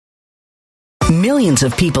Millions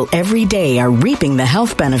of people every day are reaping the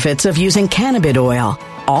health benefits of using cannabis oil,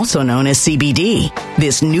 also known as CBD.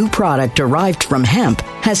 This new product derived from hemp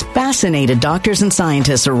has fascinated doctors and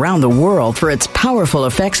scientists around the world for its powerful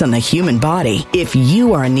effects on the human body. If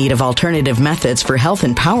you are in need of alternative methods for health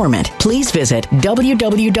empowerment, please visit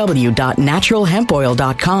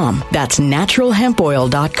www.naturalhempoil.com. That's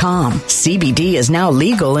naturalhempoil.com. CBD is now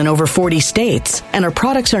legal in over 40 states, and our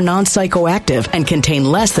products are non-psychoactive and contain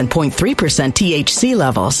less than 0.3% THC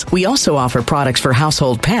levels. We also offer products for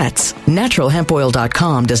household pets.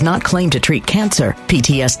 Naturalhempoil.com does not claim to treat cancer,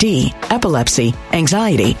 PTSD, epilepsy,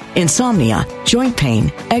 anxiety, insomnia, joint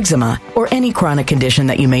pain, eczema, or any chronic condition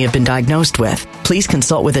that you may have been diagnosed with. Please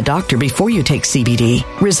consult with a doctor before you take CBD.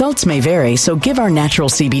 Results may vary, so give our natural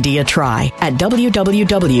CBD a try at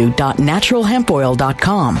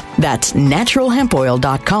www.naturalhempoil.com. That's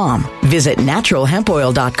naturalhempoil.com. Visit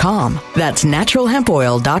naturalhempoil.com. That's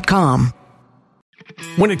naturalhempoil.com.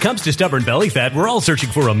 When it comes to stubborn belly fat, we're all searching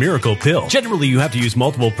for a miracle pill. Generally, you have to use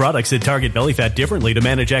multiple products that target belly fat differently to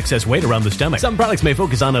manage excess weight around the stomach. Some products may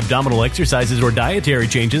focus on abdominal exercises or dietary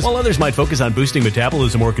changes, while others might focus on boosting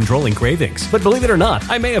metabolism or controlling cravings. But believe it or not,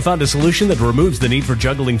 I may have found a solution that removes the need for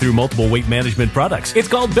juggling through multiple weight management products. It's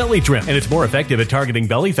called Belly Trim, and it's more effective at targeting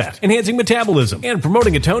belly fat, enhancing metabolism, and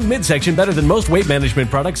promoting a toned midsection better than most weight management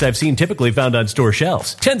products I've seen typically found on store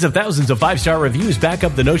shelves. Tens of thousands of 5-star reviews back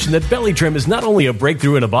up the notion that Belly Trim is not only a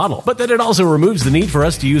breakthrough in a bottle, but that it also removes the need for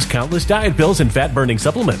us to use countless diet pills and fat-burning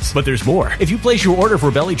supplements. But there's more. If you place your order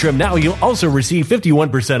for Belly Trim now, you'll also receive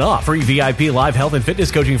 51% off, free VIP live health and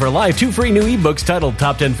fitness coaching for life, 2 free new ebooks titled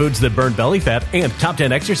Top 10 Foods That Burn Belly Fat and Top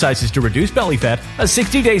 10 Exercises to Reduce Belly Fat, a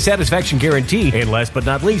 60-day satisfaction guarantee, and last but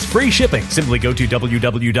not least, free shipping. Simply go to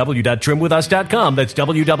www.trimwithus.com. That's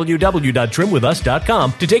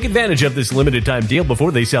www.trimwithus.com to take advantage of this limited time deal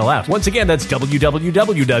before they sell out. Once again, that's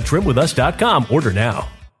www.trimwithus.com. Order now.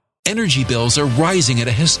 Energy bills are rising at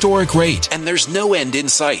a historic rate, and there's no end in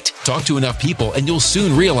sight. Talk to enough people, and you'll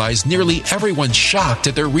soon realize nearly everyone's shocked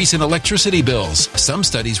at their recent electricity bills. Some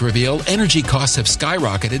studies reveal energy costs have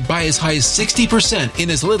skyrocketed by as high as 60%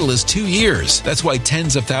 in as little as 2 years. That's why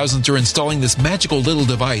tens of thousands are installing this magical little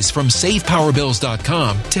device from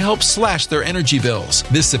SavePowerBills.com to help slash their energy bills.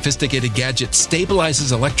 This sophisticated gadget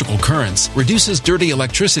stabilizes electrical currents, reduces dirty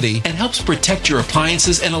electricity, and helps protect your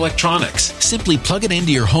appliances and electronics. Simply plug it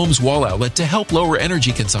into your home's wall outlet to help lower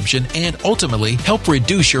energy consumption and ultimately help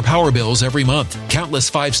reduce your power bills every month.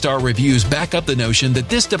 Countless 5-star reviews back up the notion that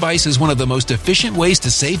this device is one of the most efficient ways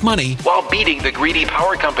to save money while beating the greedy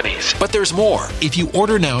power companies. But there's more. If you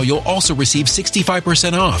order now, you'll also receive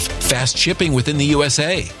 65% off, fast shipping within the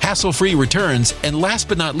USA, hassle-free returns, and last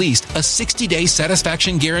but not least, a 60-day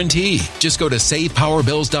satisfaction guarantee. Just go to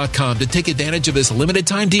SavePowerBills.com to take advantage of this limited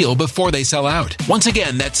time deal before they sell out. Once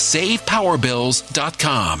again, that's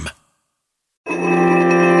SavePowerBills.com.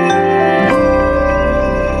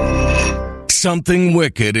 Something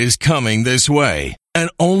wicked is coming this way,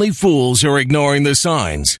 and only fools are ignoring the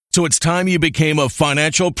signs. So it's time you became a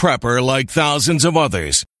financial prepper like thousands of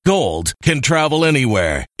others. Gold can travel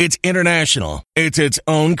anywhere. It's international. It's its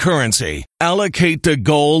own currency. Allocate to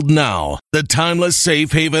gold now, the timeless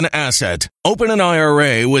safe haven asset. Open an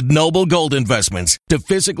IRA with Noble Gold Investments to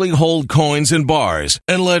physically hold coins and bars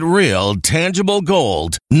and let real, tangible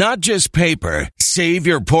gold, not just paper, save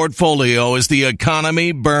your portfolio as the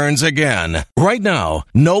economy burns again. Right now,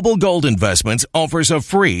 Noble Gold Investments offers a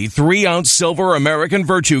free 3-ounce silver American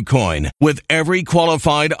Virtue coin with every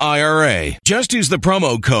qualified IRA. Just use the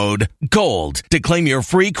promo code GOLD to claim your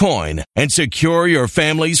free coin and secure your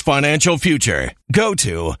family's financial future. Go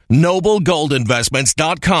to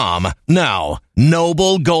noblegoldinvestments.com now.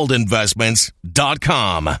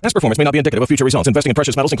 noblegoldinvestments.com. Past performance may not be indicative of future results. Investing in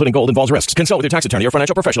precious metals, including gold, involves risks. Consult with your tax attorney or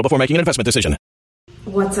financial professional before making an investment decision.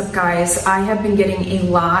 What's up, guys? I have been getting a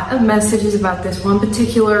lot of messages about this one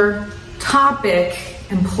particular topic.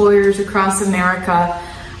 Employers across America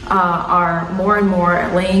are more and more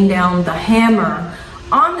laying down the hammer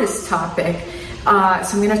on this topic. So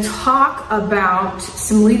I'm going to talk about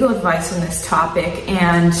some legal advice on this topic,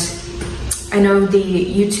 and I know the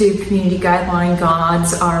YouTube community guideline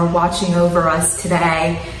gods are watching over us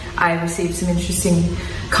today. I received some interesting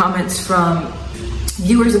comments from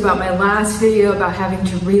viewers about my last video about having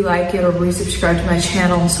to re-like it or resubscribe to my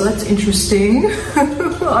channel, so that's interesting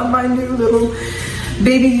on my new little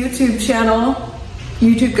baby YouTube channel.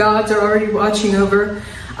 YouTube gods are already watching over.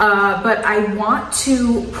 But I want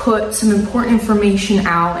to put some important information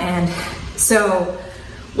out, and so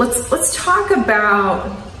let's talk about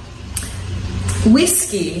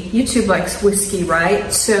whiskey. YouTube likes whiskey,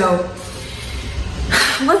 right? So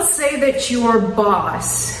let's say that your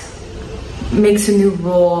boss makes a new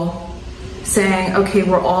rule saying, okay,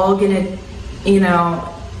 we're all gonna,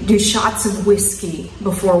 do shots of whiskey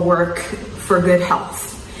before work for good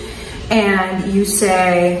health. And you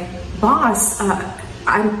say, boss,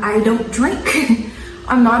 I don't drink.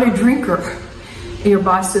 I'm not a drinker. And your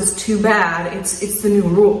boss says, too bad, it's the new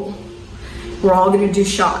rule. We're all gonna do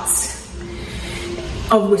shots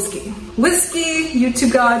of whiskey. Whiskey,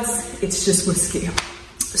 YouTube gods, it's just whiskey.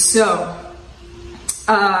 So,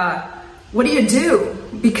 what do?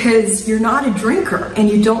 Because you're not a drinker and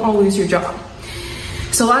you don't want to lose your job.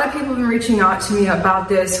 So a lot of people have been reaching out to me about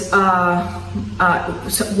this.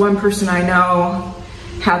 One person I know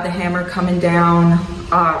had the hammer coming down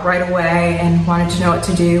right away and wanted to know what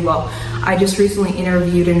to do. Well, I just recently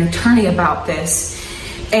interviewed an attorney about this,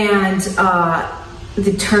 and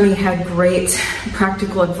the attorney had great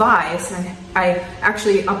practical advice. And I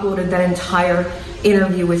actually uploaded that entire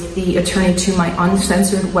interview with the attorney to my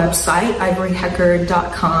uncensored website,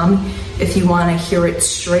 ivoryhecker.com, if you want to hear it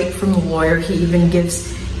straight from the lawyer. He even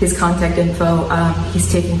gives his contact info.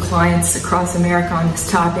 He's taking clients across America on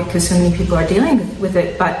this topic because so many people are dealing with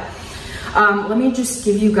it. But let me just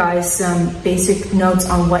give you guys some basic notes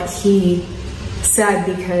on what he said,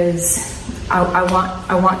 because I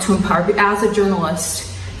want to empower. As a journalist,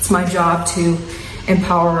 it's my job to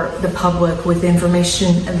empower the public with the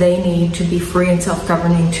information they need to be free and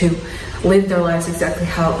self-governing, to live their lives exactly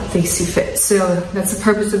how they see fit. So that's the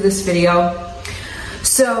purpose of this video.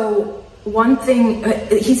 So one thing,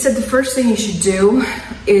 he said the first thing you should do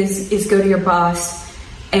is go to your boss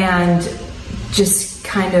and just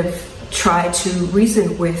kind of try to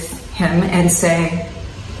reason with him and say,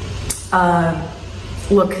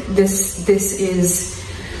 look, this is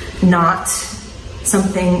not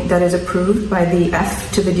something that is approved by the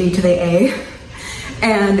F to the D to the A,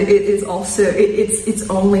 and it is also it's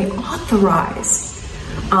only authorized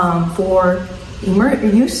for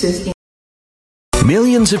uses.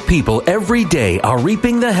 Millions of people every day are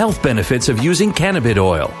reaping the health benefits of using cannabis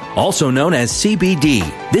oil, also known as CBD.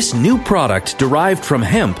 This new product derived from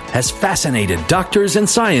hemp has fascinated doctors and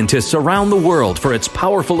scientists around the world for its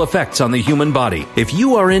powerful effects on the human body. If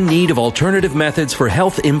you are in need of alternative methods for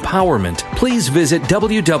health empowerment, please visit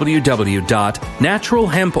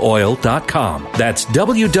www.naturalhempoil.com. That's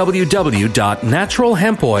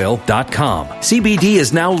www.naturalhempoil.com. CBD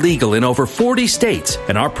is now legal in over 40 states,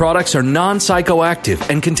 and our products are non-psychoactive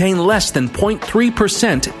and contain less than 0.3%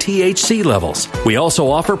 THC levels. We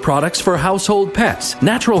also offer products for household pets.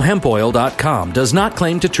 NaturalHempOil.com does not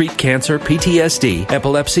claim to treat cancer, PTSD,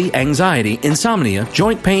 epilepsy, anxiety, insomnia,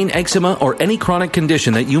 joint pain, eczema, or any chronic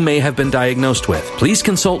condition that you may have been diagnosed with. Please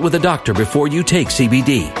consult with a doctor before you take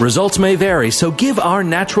CBD. Results may vary, so give our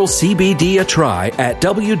natural CBD a try at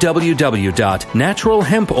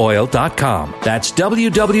www.naturalhempoil.com. That's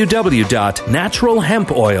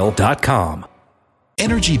www.naturalhempoil.com.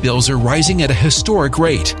 Energy bills are rising at a historic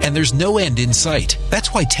rate, and there's no end in sight.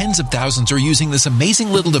 That's why tens of thousands are using this amazing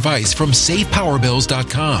little device from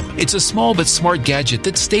SavePowerBills.com. It's a small but smart gadget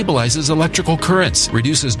that stabilizes electrical currents,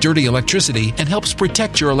 reduces dirty electricity, and helps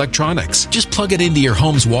protect your electronics. Just plug it into your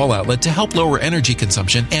home's wall outlet to help lower energy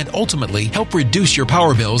consumption and ultimately help reduce your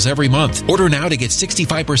power bills every month. Order now to get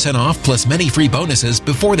 65% off plus many free bonuses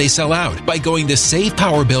before they sell out by going to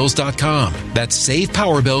SavePowerBills.com. That's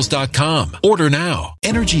SavePowerBills.com. Order now.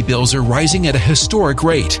 Energy bills are rising at a historic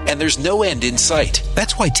rate, and there's no end in sight.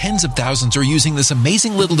 That's why tens of thousands are using this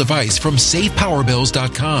amazing little device from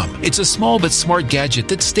SavePowerBills.com. It's a small but smart gadget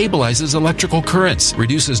that stabilizes electrical currents,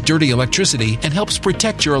 reduces dirty electricity, and helps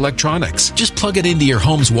protect your electronics. Just plug it into your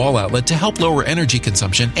home's wall outlet to help lower energy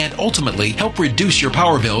consumption and ultimately help reduce your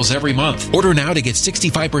power bills every month. Order now to get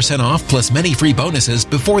 65% off plus many free bonuses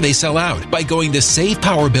before they sell out by going to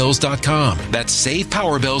SavePowerBills.com. That's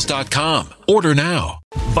SavePowerBills.com. Order now.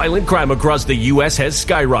 Violent crime across the U.S. has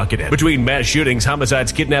skyrocketed. Between mass shootings,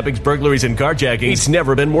 homicides, kidnappings, burglaries, and carjackings, it's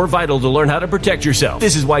never been more vital to learn how to protect yourself.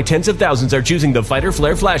 This is why tens of thousands are choosing the Fighter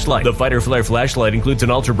Flare flashlight. The Fighter Flare flashlight includes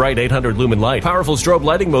an ultra-bright 800 lumen light, powerful strobe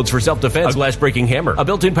lighting modes for self-defense, a glass-breaking hammer, a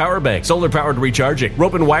built-in power bank, solar-powered recharging,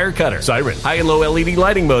 rope and wire cutter, siren, high and low LED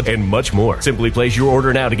lighting mode, and much more. Simply place your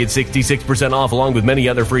order now to get 66% off along with many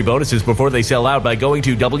other free bonuses before they sell out by going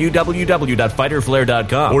to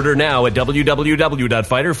www.fighterflare.com. Order now at www.fighterflare.com.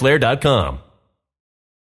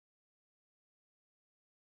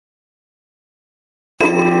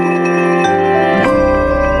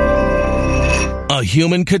 A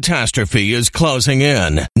human catastrophe is closing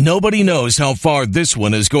in. Nobody knows how far this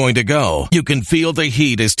one is going to go. You can feel the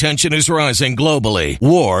heat as tension is rising globally.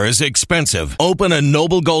 War is expensive. Open a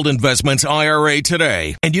Noble Gold Investments IRA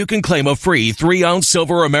today, and you can claim a free 3-ounce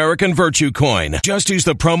silver American Virtue coin. Just use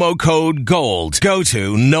the promo code GOLD. Go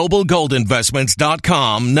to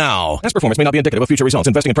noblegoldinvestments.com now. Past performance may not be indicative of future results.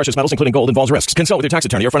 Investing in precious metals, including gold, involves risks. Consult with your tax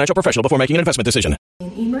attorney or financial professional before making an investment decision.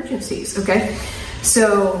 Emergencies, okay?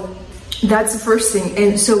 So that's the first thing.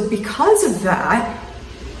 And so because of that,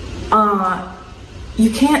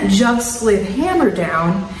 you can't just live hammer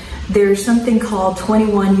down. There's something called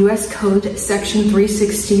 21 U.S. Code Section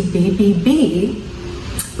 360 BBB,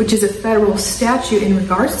 which is a federal statute in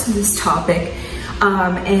regards to this topic.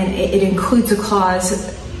 And it includes a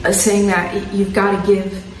clause saying that you've got to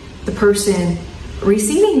give the person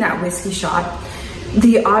receiving that whiskey shot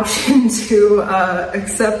the option to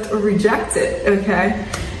accept or reject it, okay?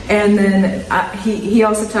 And then he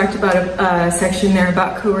also talked about a section there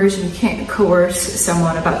about coercion. You can't coerce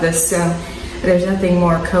someone about this, so there's nothing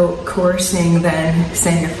more coercing than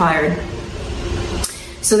saying you're fired.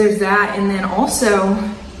 So there's that, and then also,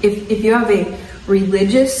 if you have a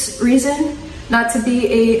religious reason not to be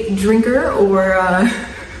a drinker, or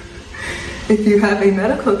if you have a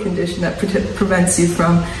medical condition that prevents you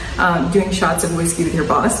from doing shots of whiskey with your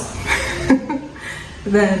boss,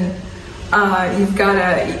 then you've got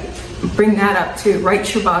to bring that up to write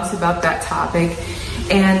to your boss about that topic.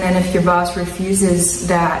 And then if your boss refuses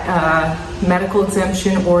that medical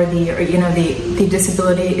exemption or the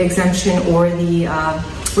disability exemption or the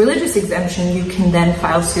religious exemption, you can then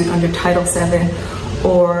file suit under Title VII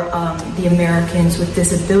or the Americans with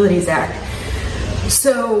Disabilities Act.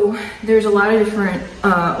 So there's a lot of different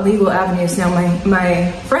legal avenues. Now,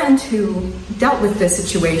 my friend who dealt with this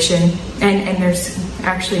situation, and there's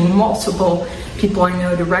actually multiple people I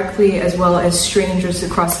know directly as well as strangers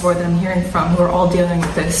across the board that I'm hearing from who are all dealing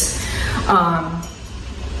with this.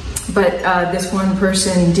 But this one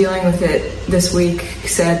person dealing with it this week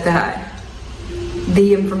said that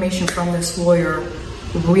the information from this lawyer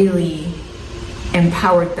really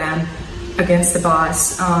empowered them against the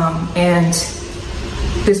boss, and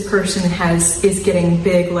this person is getting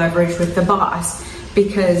big leverage with the boss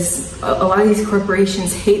because a lot of these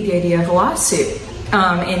corporations hate the idea of a lawsuit,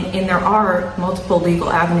 and there are multiple legal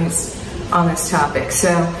avenues on this topic. So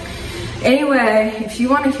anyway, if you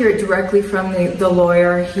want to hear it directly from the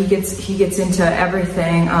lawyer, he gets into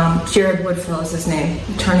everything. Jared Woodfill is his name,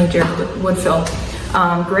 attorney Jared Woodfill.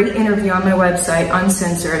 Great interview on my website,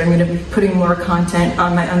 Uncensored. I'm going to be putting more content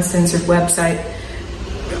on my Uncensored website.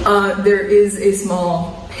 There is a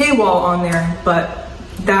small paywall on there, but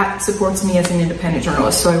that supports me as an independent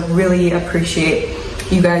journalist. So I really appreciate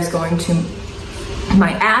you guys going to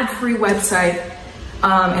my ad-free website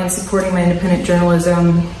and supporting my independent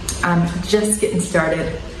journalism. I'm just getting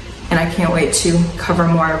started, and I can't wait to cover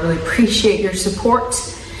more. I really appreciate your support.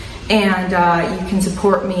 And you can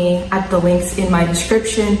support me at the links in my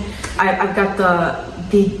description. I've got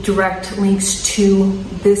the direct links to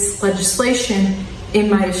this legislation in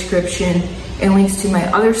my description and links to my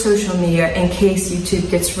other social media in case YouTube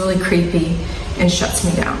gets really creepy and shuts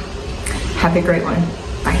me down. Have a great one.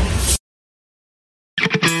 Bye.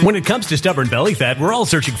 When it comes to stubborn belly fat, we're all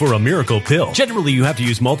searching for a miracle pill. Generally, you have to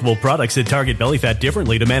use multiple products that target belly fat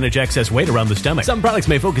differently to manage excess weight around the stomach. Some products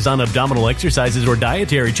may focus on abdominal exercises or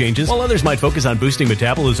dietary changes, while others might focus on boosting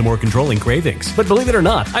metabolism or controlling cravings. But believe it or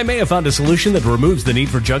not, I may have found a solution that removes the need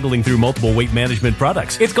for juggling through multiple weight management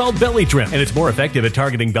products. It's called Belly Trim, and it's more effective at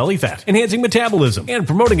targeting belly fat, enhancing metabolism, and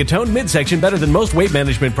promoting a toned midsection better than most weight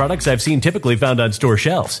management products I've seen typically found on store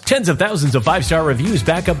shelves. Tens of thousands of 5-star reviews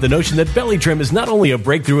back up the notion that Belly Trim is not only a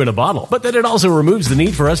breakthrough in a bottle, but that it also removes the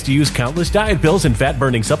need for us to use countless diet pills and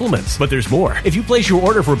fat-burning supplements. But there's more. If you place your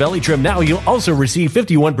order for Belly Trim now, you'll also receive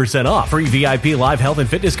 51% off, free VIP live health and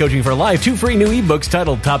fitness coaching for life, 2 free new ebooks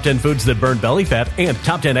titled Top 10 Foods That Burn Belly Fat and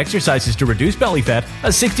Top 10 Exercises to Reduce Belly Fat, a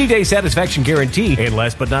 60-day satisfaction guarantee, and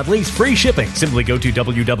last but not least, free shipping. Simply go to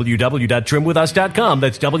www.trimwithus.com.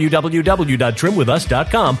 That's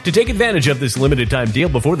www.trimwithus.com to take advantage of this limited time deal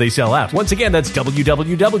before they sell out. Once again, that's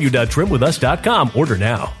www.trimwithus.com. Order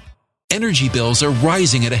now. Energy bills are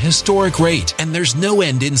rising at a historic rate, and there's no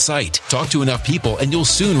end in sight. Talk to enough people, and you'll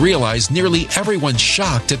soon realize nearly everyone's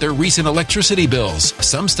shocked at their recent electricity bills.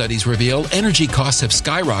 Some studies reveal energy costs have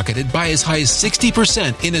skyrocketed by as high as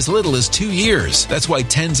 60% in as little as 2 years. That's why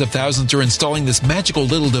tens of thousands are installing this magical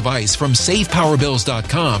little device from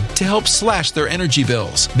SavePowerBills.com to help slash their energy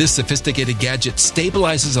bills. This sophisticated gadget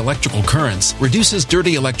stabilizes electrical currents, reduces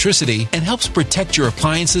dirty electricity, and helps protect your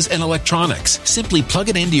appliances and electronics. Simply plug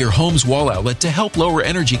it into your home's King's wall outlet to help lower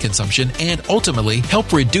energy consumption and ultimately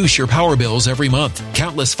help reduce your power bills every month.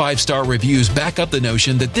 Countless 5-star reviews back up the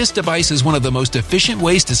notion that this device is one of the most efficient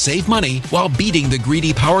ways to save money while beating the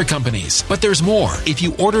greedy power companies. But there's more. If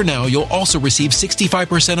you order now, you'll also receive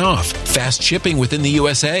 65% off, fast shipping within the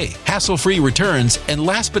USA, hassle-free returns, and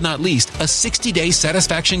last but not least, a 60-day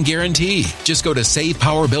satisfaction guarantee. Just go to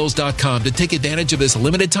SavePowerBills.com to take advantage of this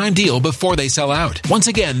limited time deal before they sell out. Once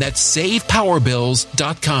again, that's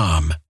SavePowerBills.com.